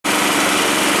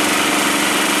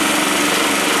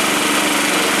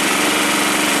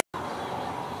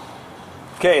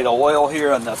Okay, the oil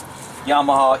here on the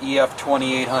Yamaha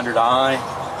EF2800i.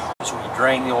 So we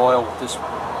drain the oil with this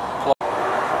plug.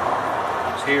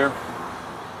 It's here.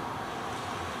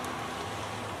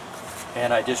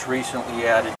 And I just recently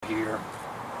added here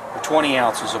 20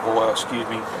 ounces of oil, excuse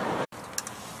me.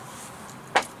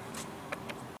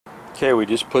 Okay, we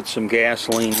just put some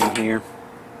gasoline in here.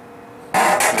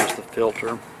 Here's the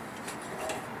filter.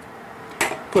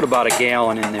 Put about a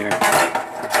gallon in there.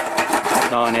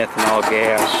 Non-ethanol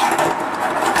gas.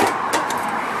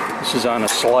 This is on a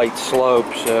slight slope,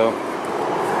 so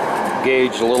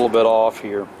gauge a little bit off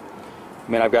here. I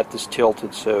mean, I've got this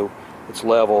tilted so it's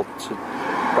level. It's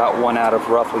about 1 out of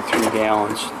roughly 3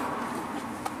 gallons.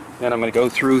 Then I'm going to go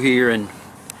through here and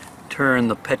turn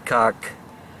the petcock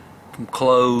from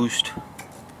closed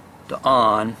to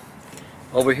on.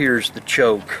 Over here is the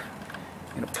choke.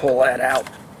 I'm going to pull that out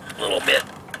a little bit.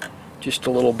 Just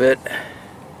a little bit.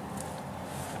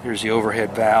 Here's the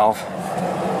overhead valve.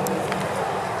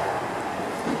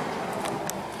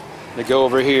 They go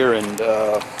over here and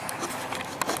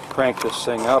crank this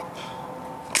thing up.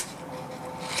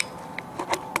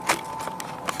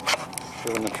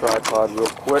 Showing the tripod real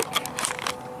quick.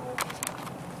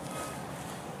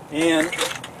 And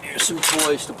here's some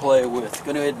toys to play with.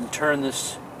 Go ahead and turn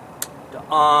this to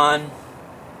on.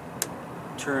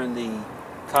 Turn the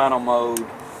tonneau mode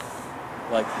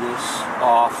like this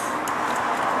off.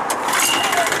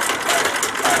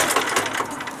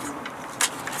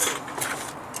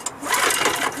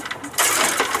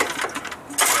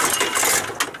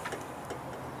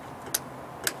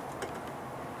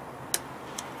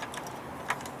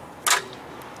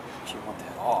 You want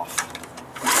that off.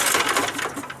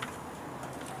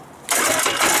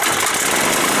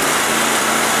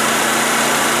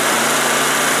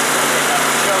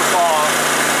 Choke off.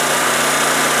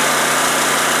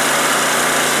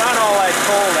 It's not all that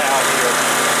cold out here.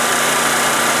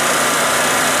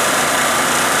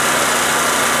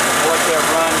 I'll let that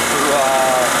run for a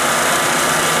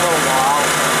little while.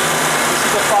 This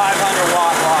is a 500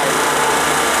 watt light.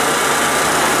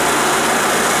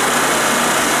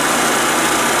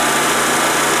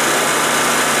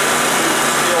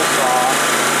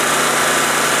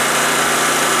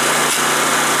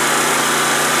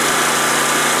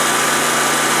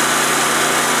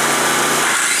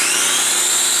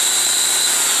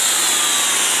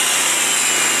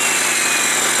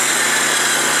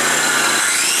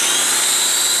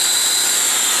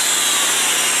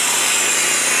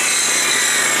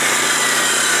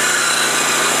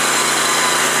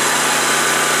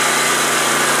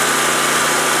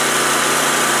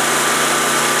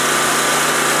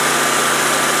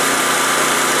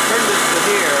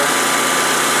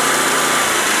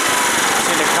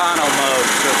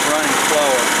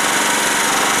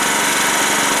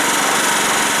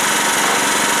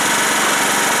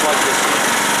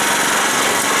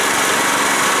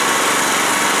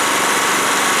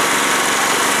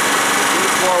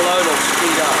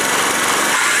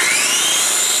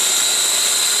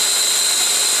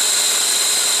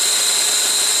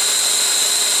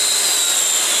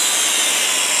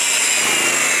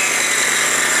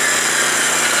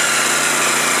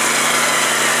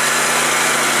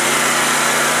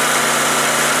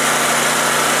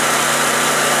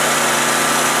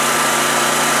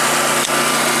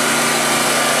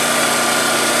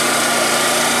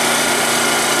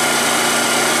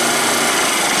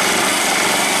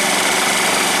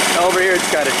 Over here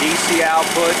it's got a DC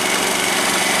output.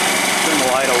 Turn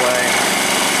the light away.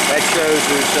 That shows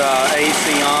there's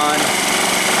AC on.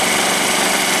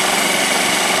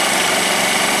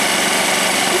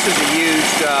 This is a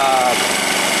used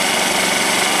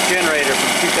generator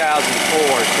from 2004,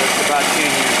 so it's about 10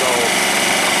 years old.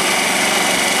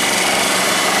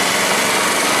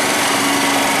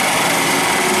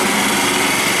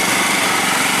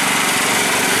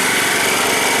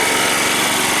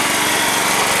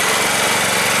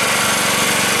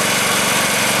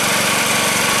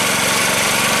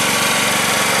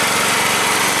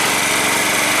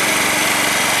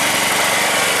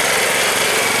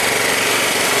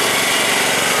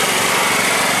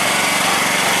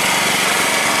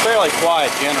 Fairly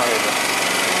quiet generator.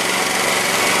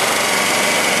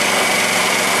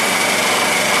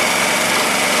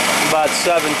 About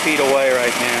 7 feet away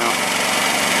right now.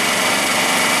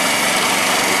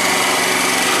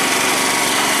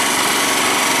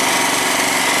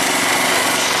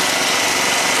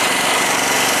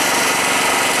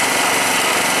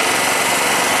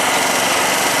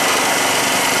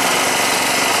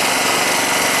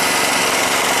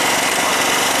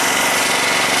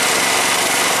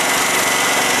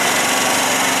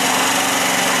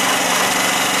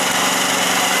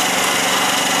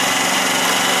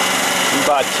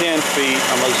 feet.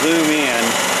 I'm going to zoom in.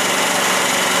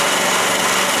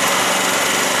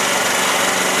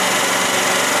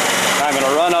 I'm going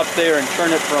to run up there and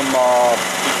turn it from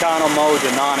econo mode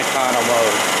to non-econo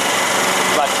mode.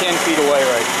 About 10 feet away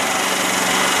right now.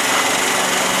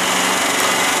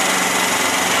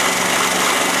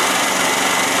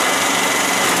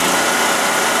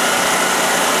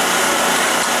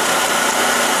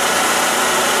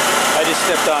 I just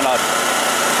stepped on a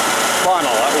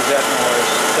funnel. That was that noise.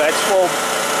 So that's full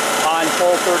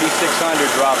 3600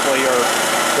 roughly, or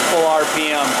the full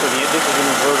RPM for this is an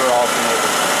inverter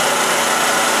alternator.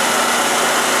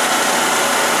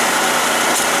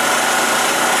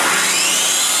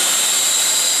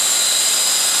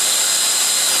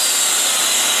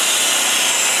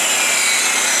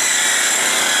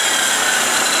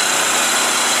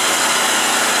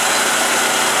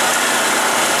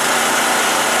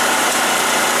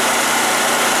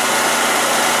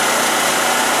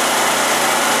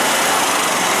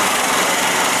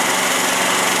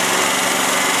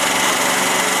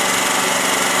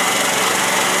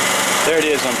 There it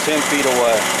is, I'm 10 feet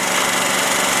away.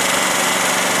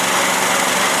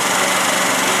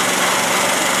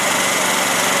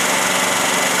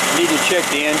 Need to check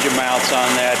the engine mounts on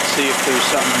that, see if there's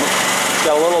something. It's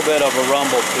got a little bit of a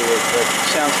rumble to it, but it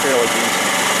sounds fairly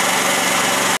decent.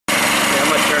 Yeah,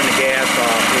 I'm going to turn the gas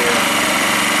off here.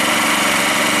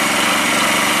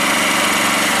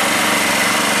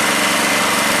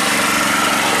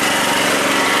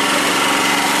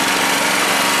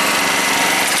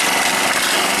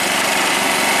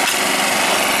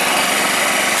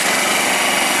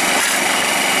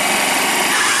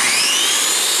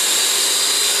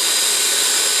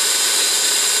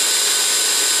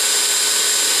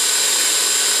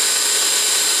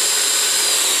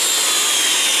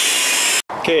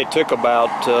 Okay, it took about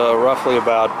roughly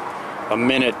about a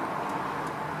minute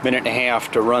and a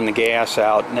half to run the gas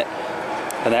out,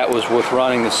 and that was with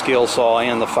running the skill saw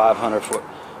and the 500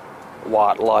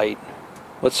 watt light.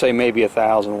 Let's say maybe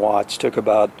 1,000 watts. Took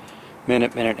about a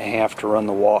minute and a half to run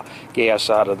the gas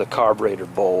out of the carburetor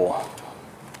bowl.